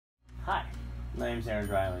Hi, my name is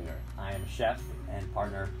Dreilinger. I am a chef and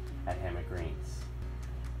partner at Hammock.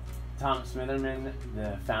 Thomas Smitherman,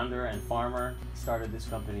 the founder and farmer, started this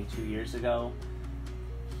company 2 years ago.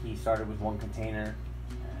 He started with one container,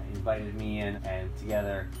 invited me in, and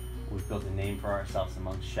together we've built a name for ourselves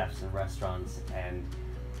amongst chefs and restaurants and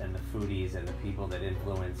the foodies and the people that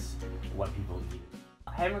influence what people eat.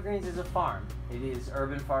 Hammock is a farm. It is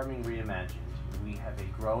urban farming reimagined. We have a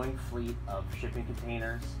growing fleet of shipping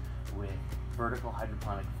containers with vertical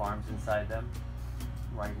hydroponic farms inside them.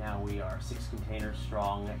 Right now we are 6 containers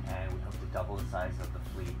strong, and we hope to double the size of the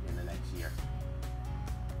fleet in the next year.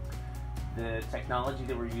 The technology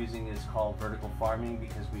that we're using is called vertical farming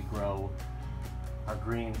because we grow our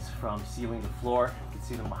greens from ceiling to floor. You can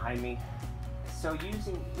see them behind me. So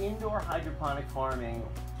using indoor hydroponic farming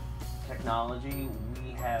technology,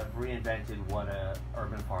 we have reinvented what an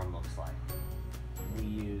urban farm looks like. We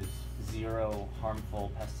use 0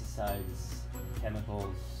 harmful pesticides,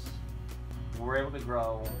 chemicals. We're able to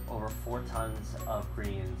grow over 4 tons of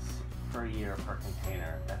greens per year per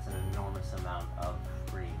container. That's an enormous amount of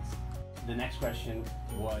greens. The next question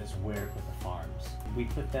was where to put the farms. We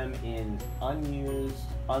put them in unused,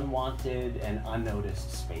 unwanted, and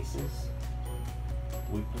unnoticed spaces.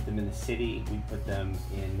 We put them in the city, we put them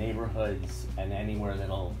in neighborhoods, and anywhere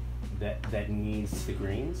that needs the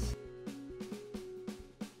greens.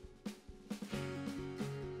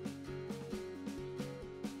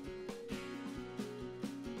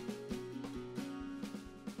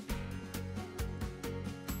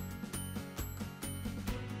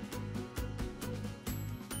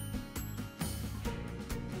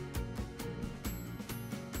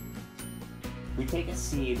 We take a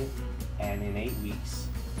seed, and in 8 weeks,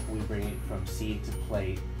 we bring it from seed to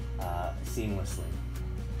plate seamlessly.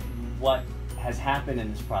 What has happened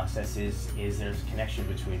in this process is there's a connection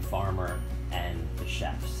between farmer and the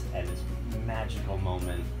chefs, and this magical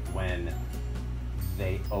moment when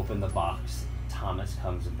they open the box, Thomas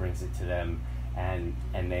comes and brings it to them, and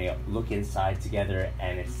they look inside together,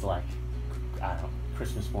 and it's like, I don't know,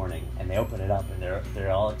 Christmas morning, and they open it up, and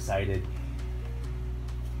they're all excited.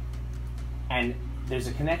 And there's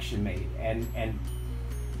a connection made, and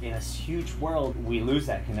in a huge world, we lose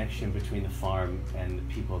that connection between the farm and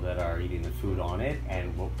the people that are eating the food on it,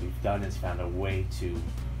 and what we've done is found a way to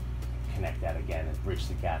connect that again and bridge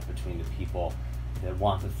the gap between the people that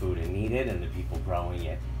want the food and need it and the people growing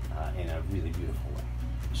it in a really beautiful way.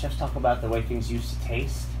 Chefs talk about the way things used to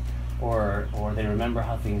taste, or they remember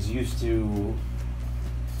how things used to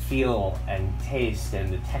feel and taste,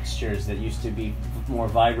 and the textures that used to be more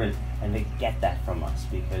vibrant, and they get that from us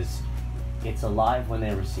because it's alive when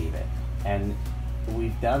they receive it. And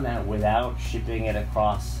we've done that without shipping it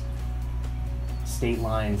across state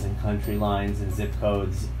lines and country lines and zip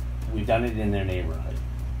codes. We've done it in their neighborhood.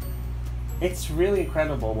 It's really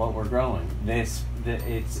incredible what we're growing.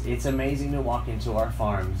 It's amazing to walk into our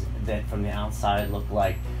farms that from the outside look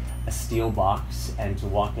like a steel box, and to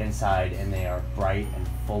walk inside and they are bright and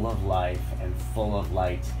full of life and full of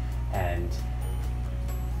light, and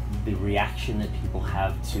the reaction that people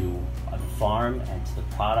have to the farm and to the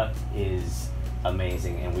product is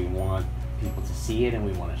amazing, and we want people to see it, and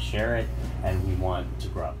we want to share it, and we want to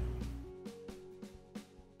grow.